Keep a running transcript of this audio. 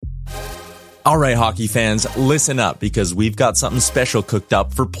All right, hockey fans, listen up because we've got something special cooked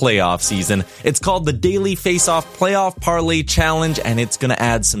up for playoff season. It's called the Daily Face-Off Playoff Parlay Challenge, and it's going to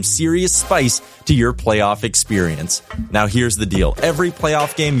add some serious spice to your playoff experience. Now, here's the deal. Every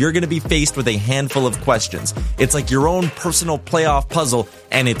playoff game, you're going to be faced with a handful of questions. It's like your own personal playoff puzzle,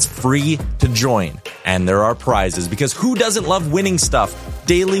 and it's free to join. And there are prizes, because who doesn't love winning stuff?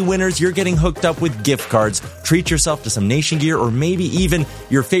 Daily winners, you're getting hooked up with gift cards. Treat yourself to some Nation gear or maybe even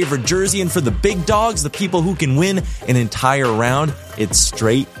your favorite jersey. And for the big dogs, the people who can win an entire round, it's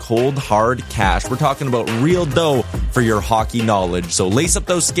straight, cold, hard cash. We're talking about real dough for your hockey knowledge. So lace up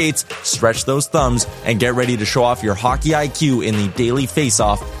those skates, stretch those thumbs, and get ready to show off your hockey IQ in the Daily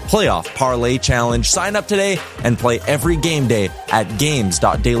Face-Off Playoff Parlay Challenge. Sign up today and play every game day at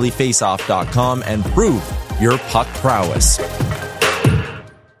games.dailyfaceoff.com and prove your puck prowess.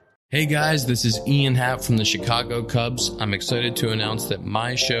 Hey guys, this is Ian Happ from the Chicago Cubs. I'm excited to announce that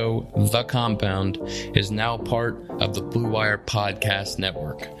my show, The Compound, is now part of the Blue Wire Podcast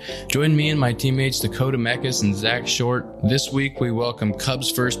Network. Join me and my teammates Dakota Mekas and Zach Short. This week we welcome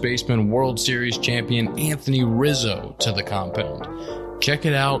Cubs first baseman, World Series champion Anthony Rizzo to The Compound. Check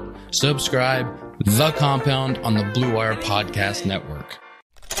it out, subscribe, The Compound on the Blue Wire Podcast Network.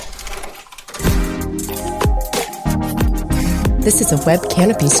 This is a Web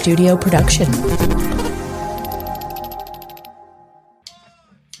Canopy Studio production.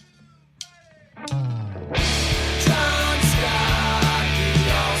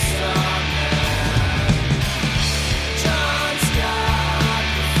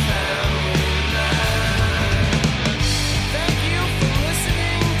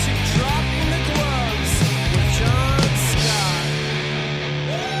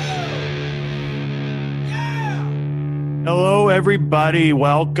 Everybody,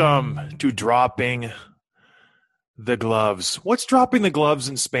 welcome to Dropping the Gloves. What's dropping the gloves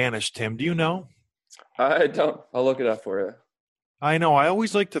in Spanish, Tim? Do you know? I don't. I'll look it up for you. I know. I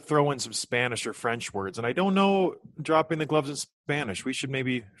always like to throw in some Spanish or French words, and I don't know dropping the gloves in Spanish. We should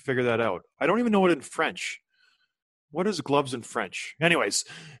maybe figure that out. I don't even know it in French. What is gloves in French? Anyways,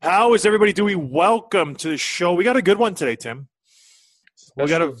 how is everybody doing? Welcome to the show. We got a good one today, Tim. We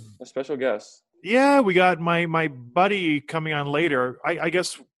got a special guest. Yeah, we got my buddy coming on later. I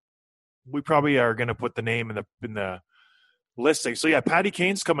guess we probably are going to put the name in the listing. So yeah, Patty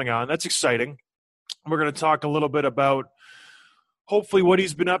Kane's coming on. That's exciting. We're going to talk a little bit about hopefully what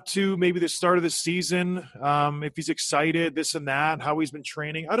he's been up to, maybe the start of the season, if he's excited, this and that, how he's been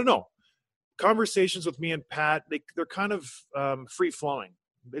training. I don't know. Conversations with me and Pat, they're kind of free flowing.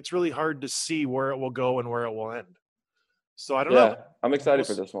 It's really hard to see where it will go and where it will end. So I don't know. I'm excited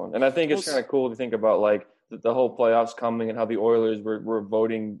for this one. And I think it's kind of cool to think about like the whole playoffs coming and how the Oilers were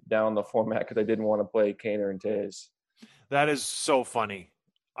voting down the format because they didn't want to play Kaner and Taves. That is so funny.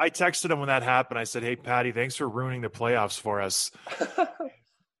 I texted him when that happened. I said, hey, Patty, thanks for ruining the playoffs for us.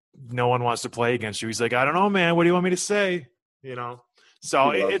 No one wants to play against you. He's like, I don't know, man. What do you want me to say? You know? So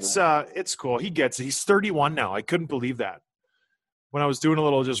it's cool. He gets it. He's 31 now. I couldn't believe that. When I was doing a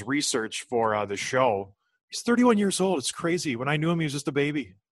little just research for the show, he's 31 years old. It's crazy. When I knew him, he was just a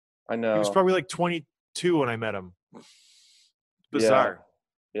baby. I know. He was probably like 22 when I met him. Bizarre.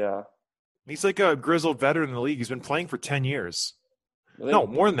 Yeah. He's like a grizzled veteran in the league. He's been playing for 10 years. No,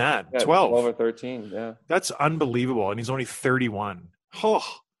 more than that. Yeah, 12 or 13, yeah. That's unbelievable, and he's only 31. Oh.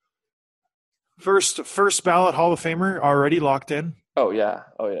 First ballot Hall of Famer already locked in? Oh, yeah.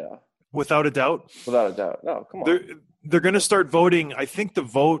 Without a doubt? Without a doubt. No, come on. They're going to start voting. I think the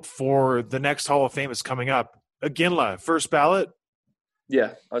vote for the next Hall of Fame is coming up. Iginla, first ballot?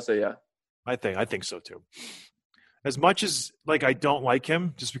 Yeah, I'd say yeah. I think so too. As much as like I don't like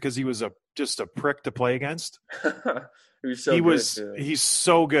him just because he was just a prick to play against. He's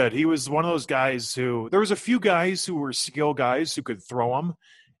so good. He was one of those guys who there was a few guys who were skill guys who could throw him,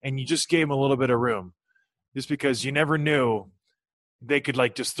 and you just gave him a little bit of room just because you never knew they could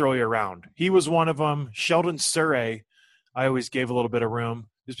like just throw you around. He was one of them. Sheldon Surrey, I always gave a little bit of room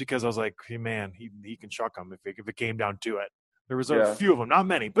just because I was like, hey, man, he can chuck him if it came down to it. There was a few of them, not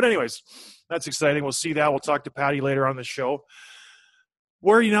many. But anyways, that's exciting. We'll see that. We'll talk to Patty later on the show.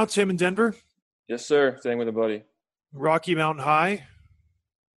 Where are you now, Tim, in Denver? Yes, sir. Staying with a buddy. Rocky Mountain High?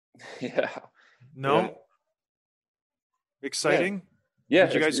 Yeah. No? Yeah. Exciting? Yeah.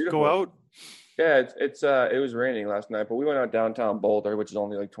 Did you guys go out? Yeah, it was raining last night, but we went out downtown Boulder, which is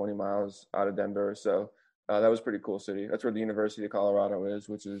only like 20 miles out of Denver. So that was a pretty cool city. That's where the University of Colorado is,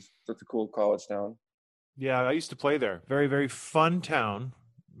 that's a cool college town. Yeah, I used to play there. Very, very fun town.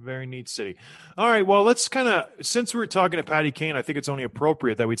 Very neat city. All right, well, let's kind of, since we're talking to Patty Kane, I think it's only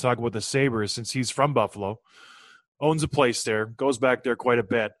appropriate that we talk about the Sabres since he's from Buffalo, owns a place there, goes back there quite a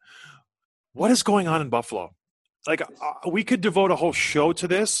bit. what is going on in Buffalo? Like, we could devote a whole show to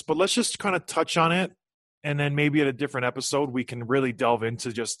this, but let's just kind of touch on it. And then maybe at a different episode, we can really delve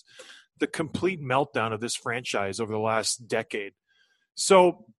into just the complete meltdown of this franchise over the last decade.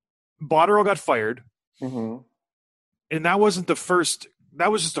 So Botterill got fired. Mm-hmm. And that wasn't the first.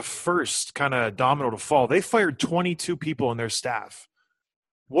 That was just the first kind of domino to fall. They fired 22 people in their staff.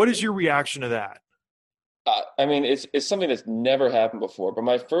 What is your reaction to that? I mean, it's something that's never happened before. But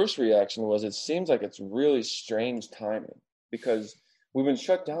my first reaction was, it seems like it's really strange timing, because we've been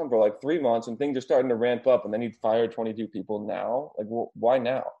shut down for like 3 months and things are starting to ramp up, and then you'd fire 22 people now. Like, well, why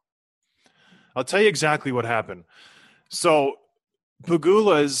now? I'll tell you exactly what happened. So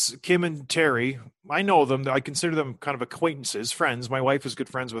Pegula's Kim and Terry, I know them. I consider them kind of acquaintances, friends. My wife is good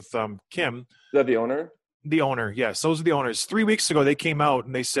friends with Kim. Is that the owner? The owner, yes. Those are the owners. 3 weeks ago, they came out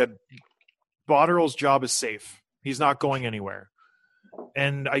and they said, Botterill's job is safe. He's not going anywhere.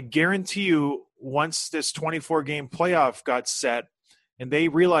 And I guarantee you, once this 24-game playoff got set and they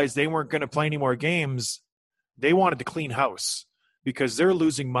realized they weren't going to play any more games, they wanted to clean house because they're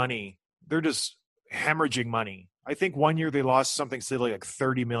losing money. They're just hemorrhaging money. I think one year they lost something silly like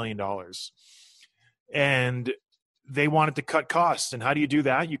 $30 million. And they wanted to cut costs. And how do you do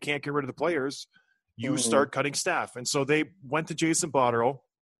that? You can't get rid of the players. You start cutting staff. And so they went to Jason Botterill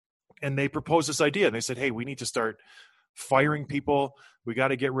and they proposed this idea. And they said, hey, we need to start firing people. We got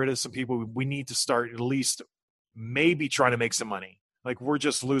to get rid of some people. We need to start at least maybe trying to make some money. Like, we're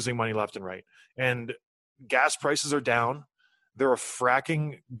just losing money left and right. And gas prices are down. They're a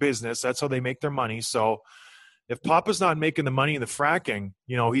fracking business. That's how they make their money. So if Papa's not making the money in the fracking,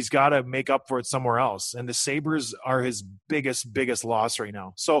 he's got to make up for it somewhere else. And the Sabres are his biggest loss right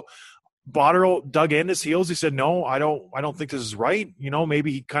now. So Botterill dug in his heels. He said, no, I don't think this is right.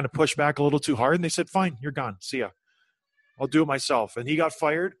 Maybe he kind of pushed back a little too hard. And they said, fine, you're gone. See ya. I'll do it myself. And he got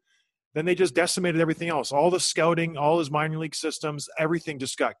fired. Then they just decimated everything else. All the scouting, all his minor league systems, everything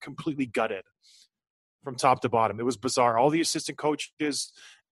just got completely gutted from top to bottom. It was bizarre. All the assistant coaches,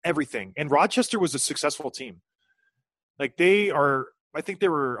 everything. And Rochester was a successful team. Like, I think they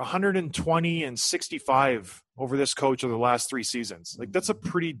were 120 and 65 over this coach over the last 3 seasons. Like, that's a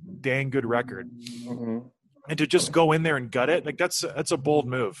pretty dang good record. Mm-hmm. And to just go in there and gut it, like, that's a bold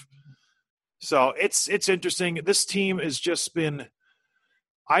move. So it's interesting. This team has just been –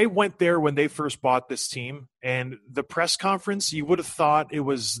 I went there when they first bought this team, and the press conference, you would have thought it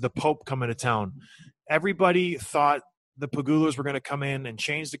was the Pope coming to town. Everybody thought the Pegulas were going to come in and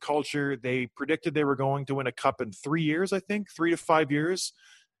change the culture. They predicted they were going to win a cup in 3 years, I think, 3 to 5 years.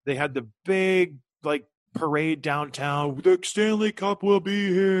 They had the big, parade downtown. The Stanley Cup will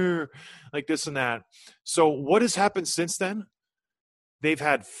be here, like this and that. So what has happened since then? They've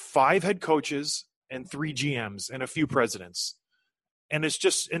had 5 head coaches and 3 GMs and a few presidents. And it's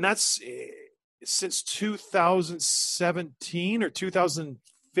just, and that's since 2017 or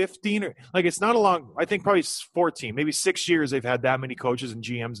 2015, or it's not a long, I think probably 14, maybe 6 years they've had that many coaches and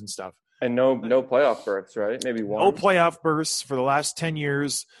GMs and stuff. And no playoff berths, right? Maybe one. No playoff berths for the last 10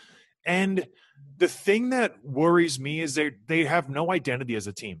 years. And the thing that worries me is they have no identity as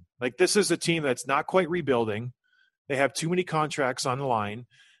a team. Like, this is a team that's not quite rebuilding. They have too many contracts on the line,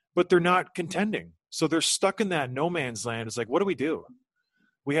 but they're not contending. So they're stuck in that no man's land. It's like, what do we do?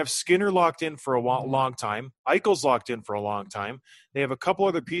 We have Skinner locked in for a long time. Eichel's locked in for a long time. They have a couple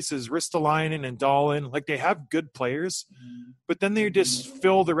other pieces, Ristolainen and Dahlin. Like, they have good players, but then they just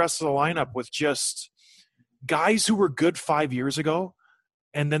fill the rest of the lineup with just guys who were good 5 years ago,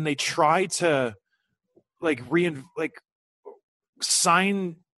 and then they try to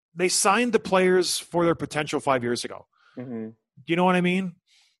sign. They signed the players for their potential 5 years ago. Mm-hmm. You know what I mean?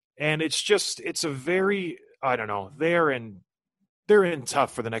 And it's a very, I don't know, they're in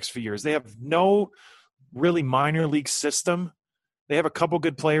tough for the next few years. They have no really minor league system. They have a couple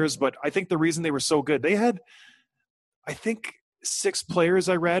good players, but I think the reason they were so good, they had, I think 6 players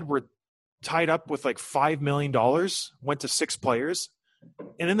I read were tied up with $5 million, went to 6 players.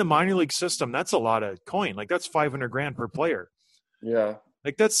 And in the minor league system, that's a lot of coin. That's $500,000 per player. Yeah.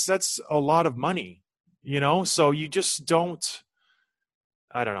 That's a lot of money, So you just don't,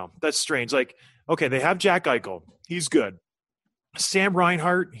 I don't know. That's strange. Okay, they have Jack Eichel. He's good. Sam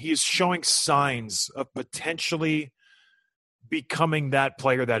Reinhart, he is showing signs of potentially becoming that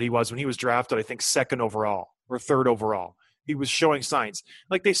player that he was when he was drafted, I think, 2nd overall or 3rd overall. He was showing signs.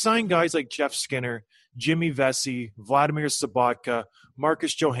 They signed guys like Jeff Skinner, Jimmy Vesey, Vladimir Sobotka,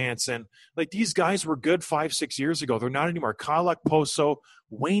 Marcus Johansson. These guys were good 5-6 years ago. They're not anymore. Kyle Okposo,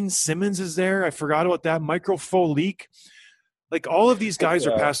 Wayne Simmons is there. I forgot about that. Micro Folique. All of these guys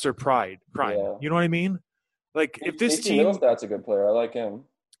are past their prime. Yeah. You know what I mean? If this team, that's a good player. I like him.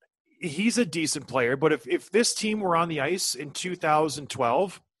 he's a decent player, but if this team were on the ice in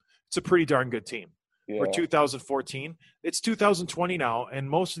 2012, it's a pretty darn good team. Yeah. Or 2014, it's 2020 now, and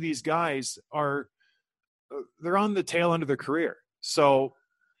most of these guys they're on the tail end of their career. So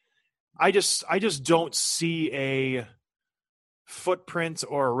I just don't see a footprint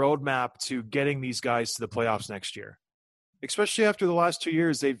or a roadmap to getting these guys to the playoffs next year, especially after the last 2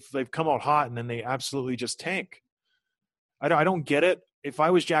 years. They've come out hot and then they absolutely just tank. I don't get it. If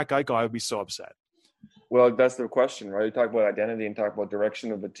I was Jack Eichel, I would be so upset. Well, that's the question, right? You talk about identity and talk about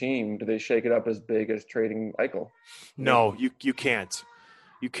direction of the team. Do they shake it up as big as trading Eichel? No, you can't.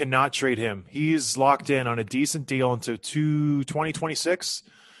 You cannot trade him. He's locked in on a decent deal until 2026.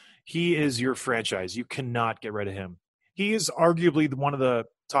 He is your franchise. You cannot get rid of him. He is arguably one of the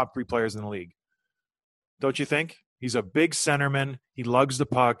top 3 players in the league. Don't you think? He's a big centerman. He lugs the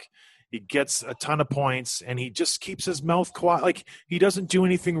puck. He gets a ton of points, and he just keeps his mouth quiet. Like, he doesn't do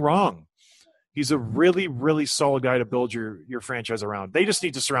anything wrong. He's a really, really solid guy to build your franchise around. They just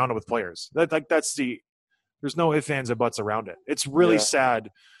need to surround him with players. There's no ifs, ands, and buts around it. It's really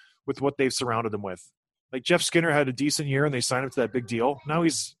sad with what they've surrounded him with. Like, Jeff Skinner had a decent year, and they signed him to that big deal. Now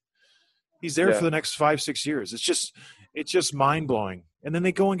he's there for the next 5-6 years. It's just mind-blowing. And then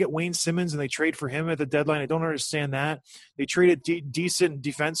they go and get Wayne Simmons, and they trade for him at the deadline. I don't understand that. They traded decent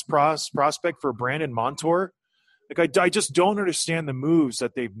defense prospect for Brandon Montour. Like, I just don't understand the moves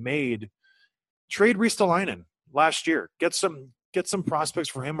that they've made. Trade Ristolainen last year. Get some prospects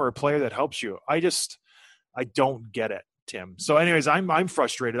for him or a player that helps you. I don't get it, Tim. So anyways, I'm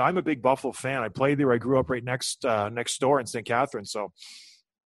frustrated. I'm a big Buffalo fan. I played there. I grew up right next door in St. Catharines. So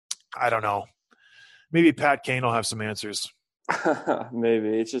I don't know. Maybe Pat Kane will have some answers.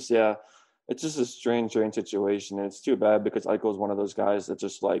 Maybe. It's just a strange situation. And it's too bad because Eichel is one of those guys that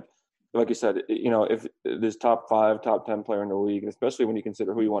just like you said, if this top 5, top 10 player in the league, especially when you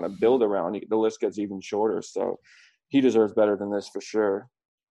consider who you want to build around, the list gets even shorter. So he deserves better than this for sure.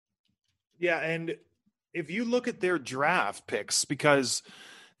 Yeah. And if you look at their draft picks, because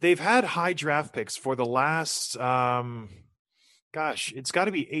they've had high draft picks for the last, it's got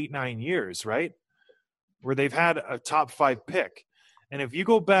to be 8-9 years, right? Where they've had a top 5 pick. And if you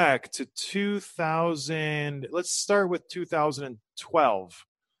go back to 2000, let's start with 2012.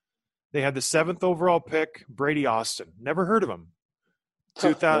 They had the 7th overall pick, Brady Austin. Never heard of him.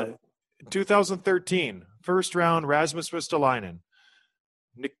 2013, first round, Rasmus Ristolainen.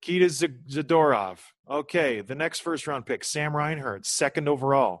 Nikita Zadorov. Okay, the next first round pick, Sam Reinhart, 2nd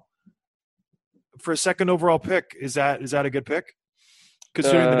overall. For a 2nd overall pick, is that a good pick?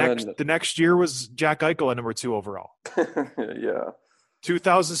 Considering the next year was Jack Eichel at number 2 overall. Yeah.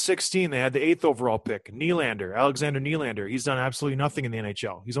 2016, they had the 8th overall pick, Alexander Nylander. He's done absolutely nothing in the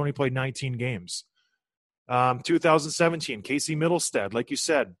NHL. He's only played 19 games. 2017, Casey Middlestead, like you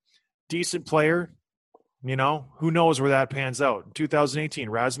said, decent player. Who knows where that pans out. 2018,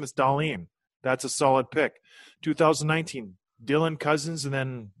 Rasmus Dahlin. That's a solid pick. 2019, Dylan Cousins, and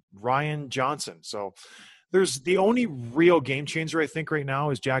then Ryan Johnson. So there's the only real game changer, I think, right now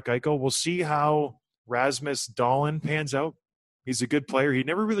is Jack Eichel. We'll see how Rasmus Dahlin pans out. He's a good player. He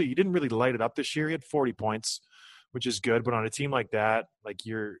didn't really light it up this year. He had 40 points, which is good. But on a team like that, like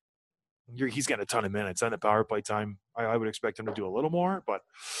he's getting a ton of minutes on the power play time. I would expect him to do a little more, but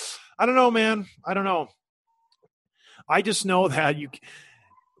I don't know, man. I don't know. I just know that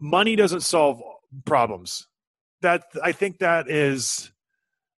money doesn't solve problems. I think that is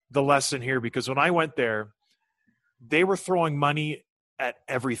the lesson here, because when I went there, they were throwing money at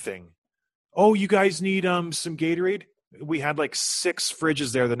everything. Oh, you guys need some Gatorade? We had like 6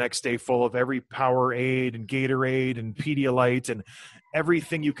 fridges there the next day full of every Powerade and Gatorade and Pedialyte and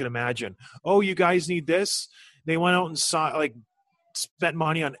everything you can imagine. Oh, you guys need this? They went out and spent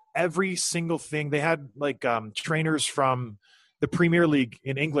money on every single thing. They had trainers from the Premier League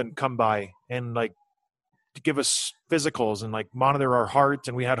in England come by and to give us physicals and monitor our heart.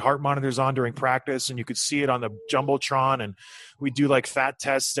 And we had heart monitors on during practice, and you could see it on the Jumbotron. And we do fat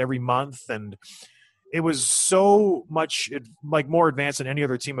tests every month. And it was so much more advanced than any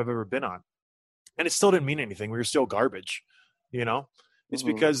other team I've ever been on. And it still didn't mean anything. We were still garbage, It's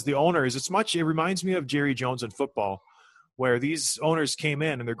because the owners, it reminds me of Jerry Jones in football, where these owners came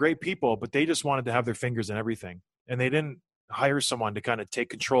in and they're great people, but they just wanted to have their fingers in everything. And they didn't hire someone to kind of take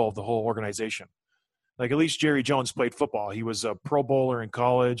control of the whole organization. At least Jerry Jones played football. He was a Pro Bowler in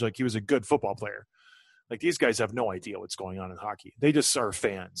college. He was a good football player. These guys have no idea what's going on in hockey. They just are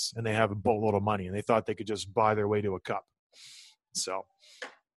fans, and they have a boatload of money, and they thought they could just buy their way to a cup. So,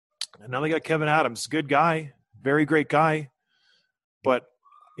 and now they got Kevin Adams, good guy, very great guy, but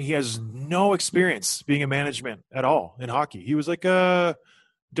he has no experience being in management at all in hockey. He was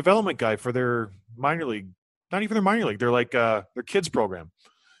development guy for their minor league. Not even their minor league. They're like their kids program.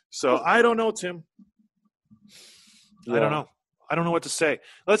 So I don't know, Tim. Yeah. I don't know. I don't know what to say.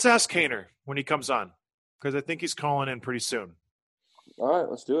 Let's ask Kaner when he comes on, because I think he's calling in pretty soon. All right,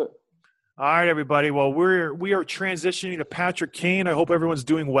 let's do it. All right, everybody. Well, we are transitioning to Patrick Kane. I hope everyone's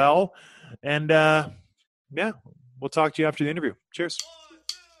doing well. And, yeah, we'll talk to you after the interview. Cheers.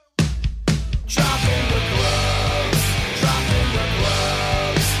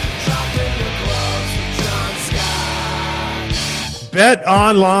 Bet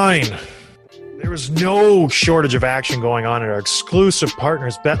Online. There is no shortage of action going on at our exclusive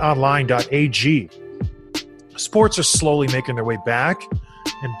partners, betonline.ag. Sports are slowly making their way back,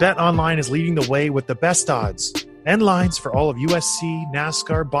 and BetOnline is leading the way with the best odds and lines for all of USC,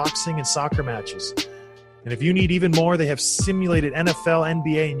 NASCAR, boxing, and soccer matches. And if you need even more, they have simulated NFL,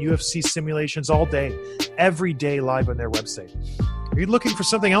 NBA, and UFC simulations all day, every day live on their website. Are you looking for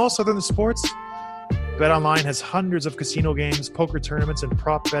something else other than sports? BetOnline has hundreds of casino games, poker tournaments, and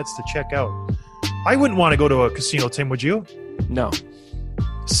prop bets to check out. I wouldn't want to go to a casino, Tim, would you? No.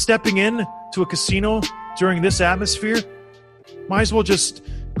 Stepping in to a casino during this atmosphere, might as well just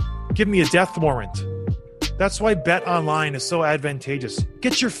give me a death warrant. That's why BetOnline is so advantageous.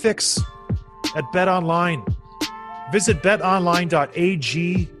 Get your fix at BetOnline. Visit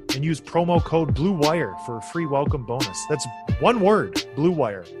betonline.ag and use promo code BlueWire for a free welcome bonus. That's one word,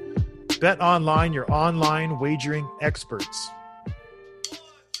 BlueWire. BetOnline, your online wagering experts.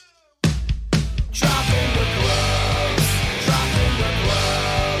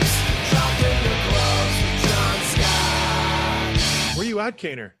 Where you at,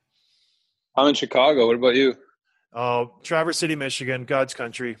 Kaner? I'm in Chicago. What about you? Oh, Traverse City, Michigan, God's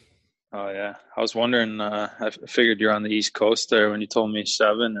country. Oh, yeah. I was wondering, I figured you're on the East Coast there when you told me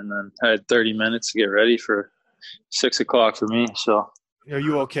 7, and then I had 30 minutes to get ready for 6 o'clock for me. So, are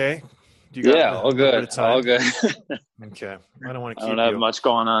you okay? All good. All good. Okay. I don't want to keep I don't have much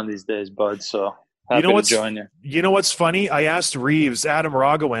going on these days, bud, so happy to join you. You know what's funny? I asked Reeves, Adam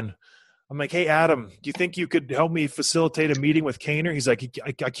Rogowin, I'm like, hey, Adam, do you think you could help me facilitate a meeting with Kaner? He's like,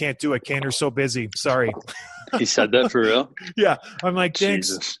 I can't do it. Kaner's so busy. Sorry. He said that for real? Yeah. I'm like,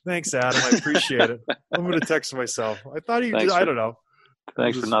 thanks, Adam. I appreciate it. I'm going to text myself. I thought he did. I don't know.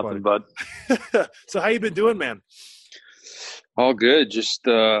 Thanks for nothing, bud. So how you been doing, man? All good. Just,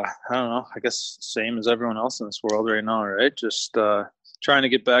 I don't know, I guess same as everyone else in this world right now, right? Just trying to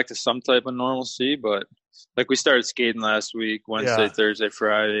get back to some type of normalcy, but like we started skating last week, Wednesday, Thursday,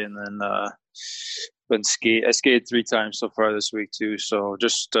 Friday, and then I skated 3 times so far this week too. So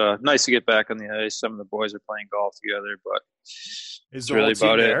just nice to get back on the ice. Some of the boys are playing golf together, but is the really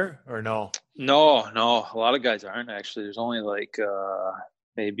whole team there or no? No. A lot of guys aren't actually. There's only like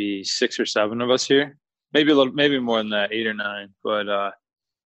maybe 6 or 7 of us here. Maybe more than that, 8 or 9. But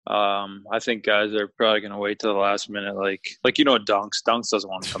I think guys are probably going to wait till the last minute. Like Dunks doesn't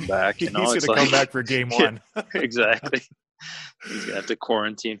want to come back. You know, he's going to come back for game 1. Exactly. He's going to have to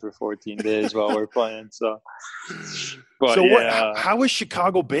quarantine for 14 days while we're playing. So, how has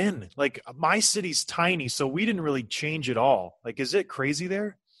Chicago been? Like, my city's tiny, so we didn't really change at all. Like, is it crazy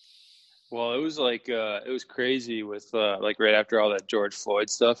there? Well, it was like it was crazy with like right after all that George Floyd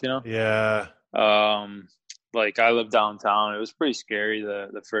stuff, you know? Yeah. Like I live downtown. It was pretty scary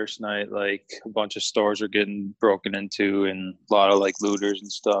the first night. Like a bunch of stores were getting broken into and a lot of like looters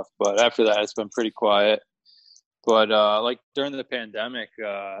and stuff. But after that, it's been pretty quiet. But like during the pandemic,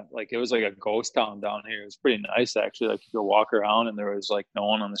 like it was like a ghost town down here. It was pretty nice actually. Like you could walk around and there was like no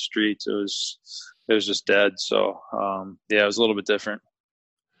one on the streets. It was just dead. So yeah, it was a little bit different.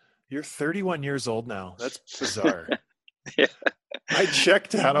 You're 31 years old now. That's bizarre. Yeah. I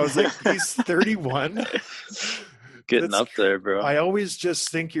checked out. I was like, he's 31. Getting up there, bro. I always just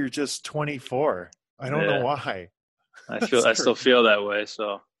think you're just 24. I don't know why. I still feel that way.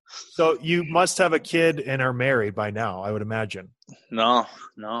 So you must have a kid and are married by now, I would imagine. No,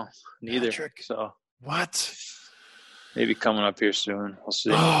 neither. Patrick, so what? Maybe coming up here soon. We'll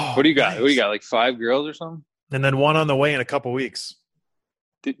see. Oh, what do you got? Nice. What do you got? Like 5 girls or something? And then 1 on the way in a couple weeks.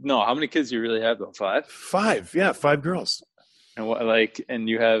 No, how many kids do you really have though? 5? 5, yeah, 5 girls. And what, like, and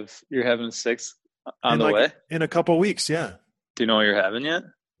you're having 6 on the way in a couple weeks, yeah. Do you know what you're having yet?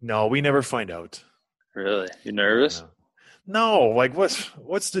 No, we never find out. Really? You nervous? No, like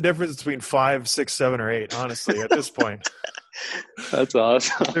what's the difference between 5, 6, 7, or 8? Honestly, at this point, that's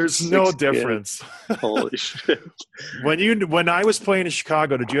awesome. There's no difference. Holy shit! When I was playing in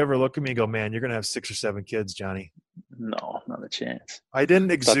Chicago, did you ever look at me and go, "Man, you're gonna have 6 or 7 kids, Johnny"? No, not a chance. I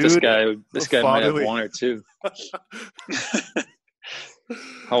didn't exude. This guy might have 1 or 2.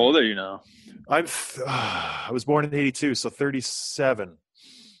 How old are you now? I was born in '82, so 37.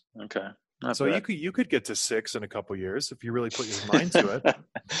 Okay. So bad. you could get to 6 in a couple years if you really put your mind to it.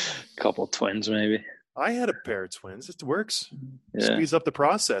 Couple twins, maybe. I had a pair of twins. It works. Yeah. Speeds up the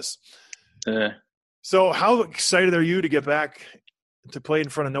process. Yeah. So how excited are you to get back to play in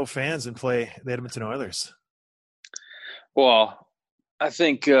front of no fans and play the Edmonton Oilers? Well, I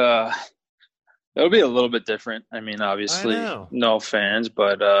think it'll be a little bit different. I mean, obviously, no fans,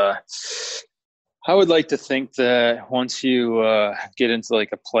 but I would like to think that once you get into like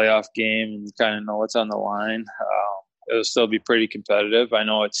a playoff game and you kind of know what's on the line, it'll still be pretty competitive. I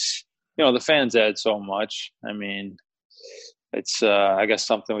know it's, the fans add so much. I mean, it's, I guess,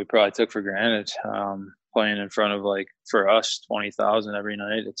 something we probably took for granted. Playing in front of, like, for us, 20,000 every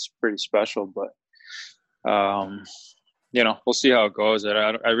night, it's pretty special. But, we'll see how it goes.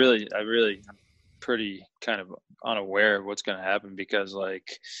 I really am pretty kind of unaware of what's going to happen because,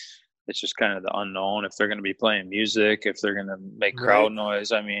 like, it's just kind of the unknown. If they're going to be playing music, if they're going to make crowd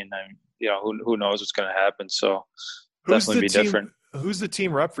noise, I mean, who knows what's going to happen. So definitely be different. Who's the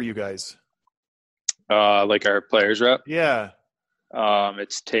team rep for you guys? Like our players rep? Yeah.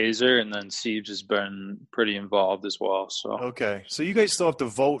 It's Taser, and then Siege has been pretty involved as well. So okay. So you guys still have to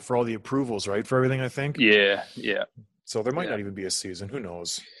vote for all the approvals, right? For everything, I think? Yeah. So there might not even be a season. Who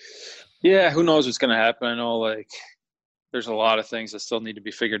knows? Yeah, who knows what's going to happen. I know, like, there's a lot of things that still need to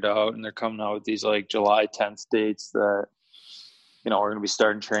be figured out, and they're coming out with these like July 10th dates that, we're going to be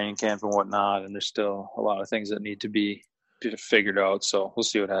starting training camp and whatnot. And there's still a lot of things that need to be figured out. So we'll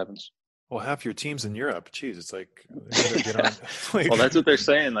see what happens. Well, half your team's in Europe. Jeez, it's like, get on. Well, that's what they're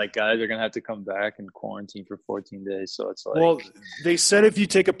saying. Like, guys are going to have to come back and quarantine for 14 days. So it's like, well, they said if you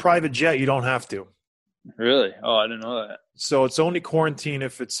take a private jet, you don't have to. Really? Oh, I didn't know that. So it's only quarantine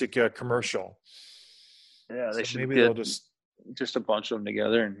if it's like a commercial. Yeah, they should maybe get they'll just a bunch of them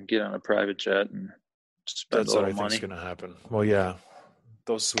together and get on a private jet and spend that's a little what I money. think is going to happen. Well, yeah,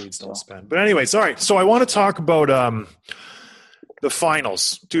 those Swedes don't spend. But anyway, sorry. So I want to talk about the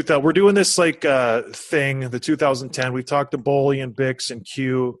finals. We're doing this like thing, the 2010. We've talked to Boley and Bix and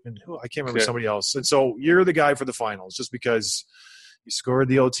Q and I can't remember somebody else. And so you're the guy for the finals just because you scored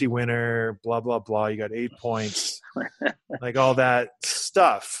the OT winner, blah, blah, blah. You got 8 points, like all that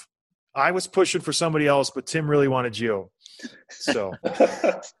stuff. I was pushing for somebody else, but Tim really wanted you. So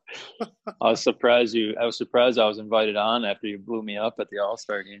I was surprised I was invited on after you blew me up at the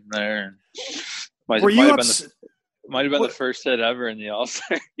All-Star game there. And might have been the first hit ever in the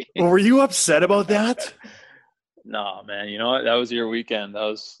All-Star game. Well, were you upset about that? No, man. You know what? That was your weekend. I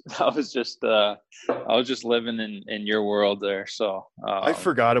was just living in your world there. So I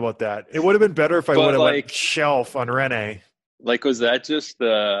forgot about that. It would have been better if I would have went shelf on Rene. Like, was that just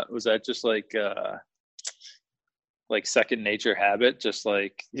like second nature habit, just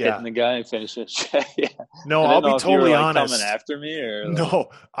like hitting the guy and finishing it? Yeah. No, I'll be totally honest. Coming after me, or no,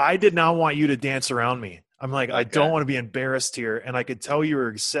 I did not want you to dance around me. I'm like, okay. I don't want to be embarrassed here, and I could tell you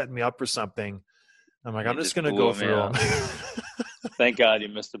were setting me up for something. I'm like, I'm just gonna go through them. Thank God you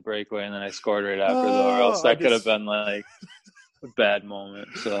missed the breakaway, and then I scored right after, though, or else that could have been like a bad moment.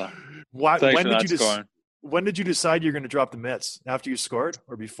 So, when did you decide you're going to drop the mitts? After you scored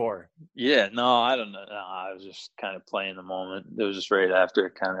or before? Yeah, no, I don't know. No, I was just kind of playing the moment. It was just right after,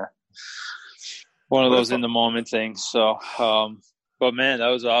 kind of one of those in the moment things. So, but man, that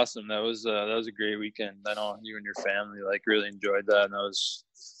was awesome. That was a great weekend. I know you and your family like really enjoyed that, and that was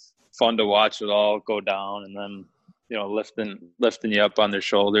fun to watch it all go down. And then lifting you up on their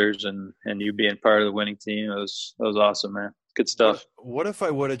shoulders and you being part of the winning team. It was awesome, man. Good stuff. What if I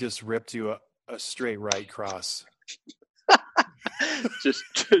would have just ripped you a straight right cross? just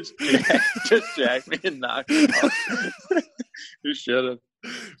jack me and knock me out. You should have.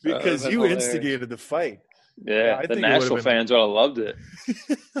 Because you instigated the fight. Yeah, the Nashville fans would have loved it.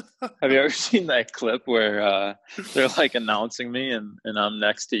 Have you ever seen that clip where they're like announcing me and I'm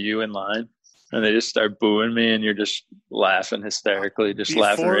next to you in line? And they just start booing me, and you're just laughing hysterically,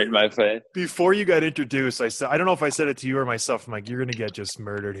 laughing right in my face. Before you got introduced, I don't know if I said it to you or myself. I'm like, you're going to get just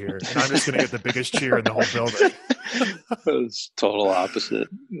murdered here. And I'm just going to get the biggest cheer in the whole building. It was total opposite.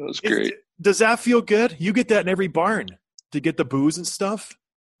 It was great. Does that feel good? You get that in every barn to get the boos and stuff?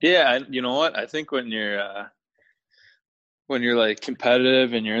 Yeah. You know what? I think when you're like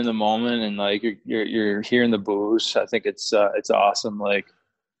competitive and you're in the moment and like you're hearing the boos, I think it's awesome. Like,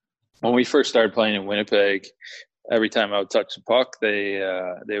 when we first started playing in Winnipeg, every time I would touch the puck, they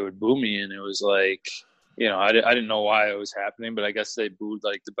would boo me, and it was like, I didn't know why it was happening, but I guess they booed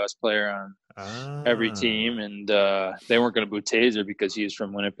like the best player on every team, and they weren't going to boo Taser because he's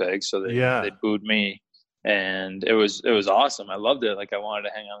from Winnipeg, so they booed me, and it was awesome. I loved it. Like, I wanted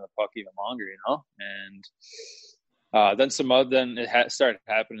to hang on the puck even longer, and Then it started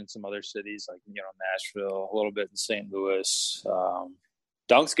happening in some other cities, like Nashville, a little bit in St. Louis.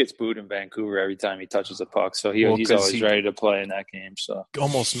 Dunks gets booed in Vancouver every time he touches a puck, so he's always ready to play in that game. So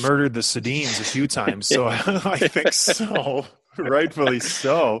almost murdered the Sedins a few times, so I think so, rightfully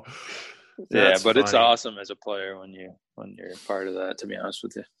so. That's funny. It's awesome as a player when you're part of that. To be honest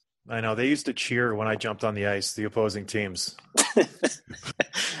with you, I know they used to cheer when I jumped on the ice, the opposing teams.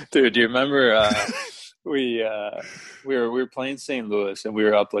 Dude, do you remember we were playing St. Louis and we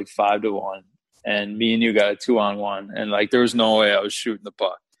were up like 5-1. And me and you got a 2-on-1, and like there was no way I was shooting the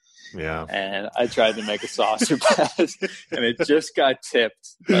puck. Yeah. And I tried to make a saucer pass, and it just got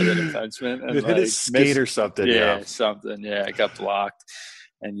tipped by the defenseman. And it hit his skate or something. Yeah, something. Yeah, it got blocked.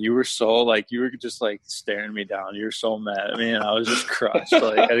 And you were you were just like staring me down. You were so mad at me, and I was just crushed.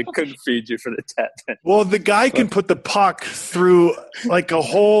 Like I couldn't feed you for the 10. Well, the guy can put the puck through like a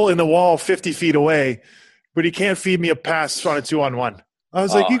hole in the wall 50 feet away, but he can't feed me a pass on a 2-on-1. I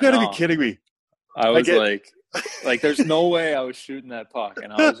was like, you got to be kidding me. I was like, there's no way I was shooting that puck,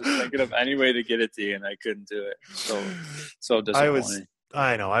 and I was just thinking of any way to get it to you, and I couldn't do it. So disappointing.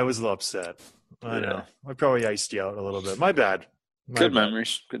 I know. I was a little upset. I know. I probably iced you out a little bit. My bad. Good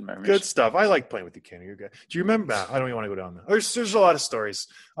memories. Good stuff. I like playing with you, Kenny. You're good. Do you remember that? I don't even want to go down there. There's a lot of stories.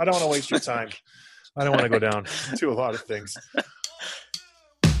 I don't want to waste your time. I don't want to go down to a lot of things.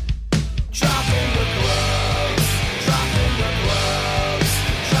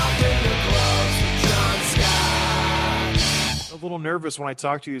 A little nervous when I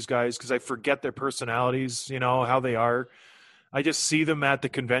talk to these guys because I forget their personalities, how they are. I just see them at the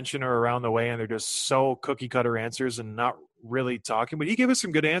convention or around the way, and they're just so cookie cutter answers and not really talking. But he gave us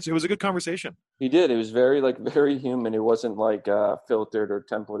some good answers. It was a good conversation. He did. It was very human. It wasn't like filtered or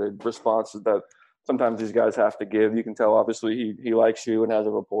templated responses that sometimes these guys have to give. You can tell, obviously, he likes you and has a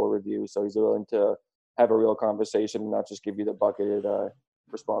rapport with you, so he's willing to have a real conversation and not just give you the bucketed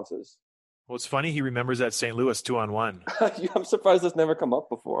responses. Well, it's funny. He remembers that St. Louis 2-on-1. I'm surprised that's never come up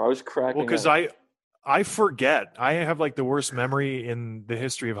before. I was cracking. Well, because I forget. I have like the worst memory in the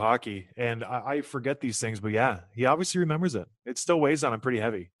history of hockey, and I forget these things. But yeah, he obviously remembers it. It still weighs on him pretty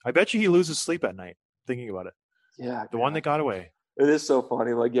heavy. I bet you he loses sleep at night thinking about it. Yeah, the one that got away. It is so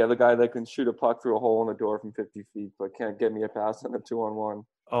funny. Like, yeah, the guy that can shoot a puck through a hole in the door from 50 feet, but can't get me a pass on a 2-on-1.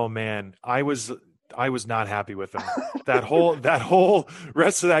 Oh man, I was not happy with him. that whole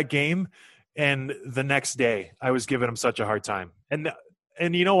rest of that game. And the next day, I was giving him such a hard time. And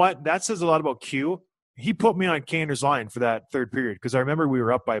you know what? That says a lot about Q. He put me on Kaner's line for that third period because I remember we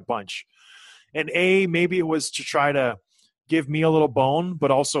were up by a bunch. And maybe it was to try to give me a little bone, but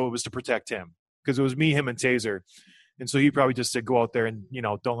also it was to protect him because it was me, him, and Taser. And so he probably just said, go out there and,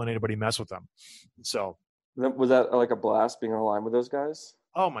 don't let anybody mess with them. So. Was that like a blast being on a line with those guys?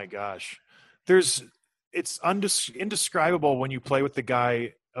 Oh, my gosh. It's indescribable when you play with the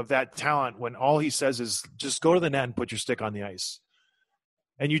guy of that talent when all he says is just go to the net and put your stick on the ice.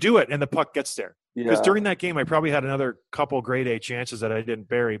 And you do it, and the puck gets there. Because during that game, I probably had another couple grade A chances that I didn't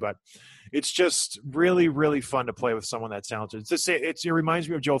bury, but it's just really, really fun to play with someone that's talented. It reminds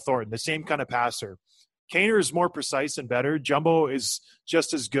me of Joe Thornton, the same kind of passer. Kaner is more precise and better. Jumbo is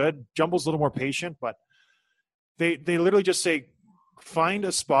just as good. Jumbo's a little more patient, but they literally just say, find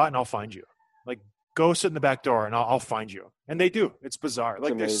a spot and I'll find you. Like, go sit in the back door and I'll find you. And they do. It's bizarre.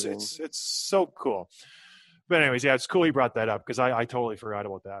 Like it's so cool. But anyways, yeah, it's cool he brought that up because I totally forgot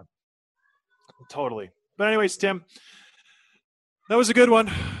about that. Totally. But anyways, Tim, that was a good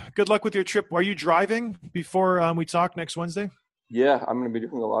one. Good luck with your trip. Are you driving before we talk next Wednesday? Yeah, I'm going to be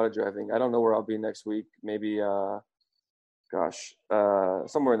doing a lot of driving. I don't know where I'll be next week. Maybe, somewhere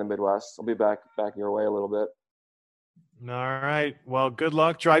in the Midwest. I'll be back your way a little bit. All right. Well, good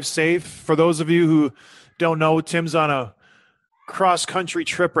luck. Drive safe. For those of you who don't know, Tim's on a cross-country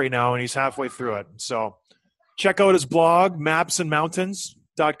trip right now, and he's halfway through it. So check out his blog,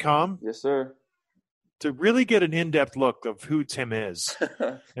 mapsandmountains.com. Yes, sir. To really get an in-depth look of who Tim is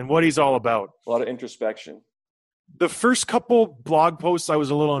and what he's all about. A lot of introspection. The first couple blog posts, I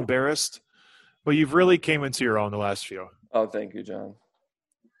was a little embarrassed, but you've really came into your own the last few. Oh, thank you, John.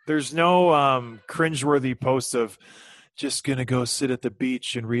 There's no cringeworthy post of just going to go sit at the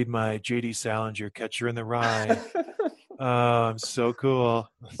beach and read my J.D. Salinger Catcher in the Rye. I'm so cool.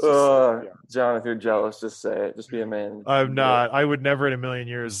 John, if you're jealous, just say it. Just be a man. I'm not. I would never in a million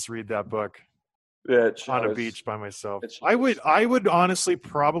years read that book. Yeah, on a beach by myself. I would honestly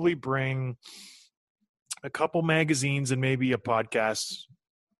probably bring a couple magazines and maybe a podcast,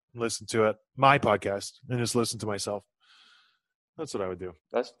 listen to it, my podcast, and just listen to myself. That's what I would do.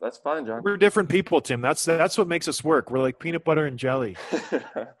 That's fine, John. We're different people, Tim. That's what makes us work. We're like peanut butter and jelly.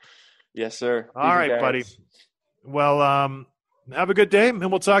 Yes, sir. All right, buddy. Well, have a good day,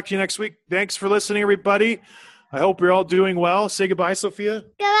 and we'll talk to you next week. Thanks for listening, everybody. I hope you're all doing well. Say goodbye, Sophia.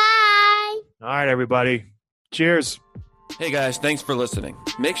 Goodbye. All right, everybody. Cheers. Hey guys, thanks for listening.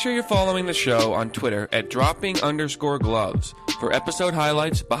 Make sure you're following the show on Twitter at dropping_gloves for episode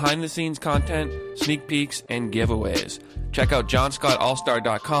highlights, behind-the-scenes content, sneak peeks, and giveaways. Check out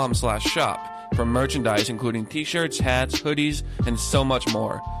johnscottallstar.com/shop for merchandise including t-shirts, hats, hoodies, and so much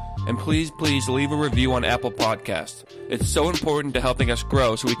more. And please leave a review on Apple Podcasts. It's so important to helping us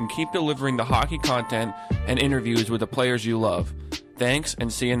grow so we can keep delivering the hockey content and interviews with the players you love. Thanks,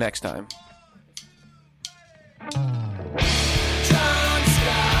 and see you next time.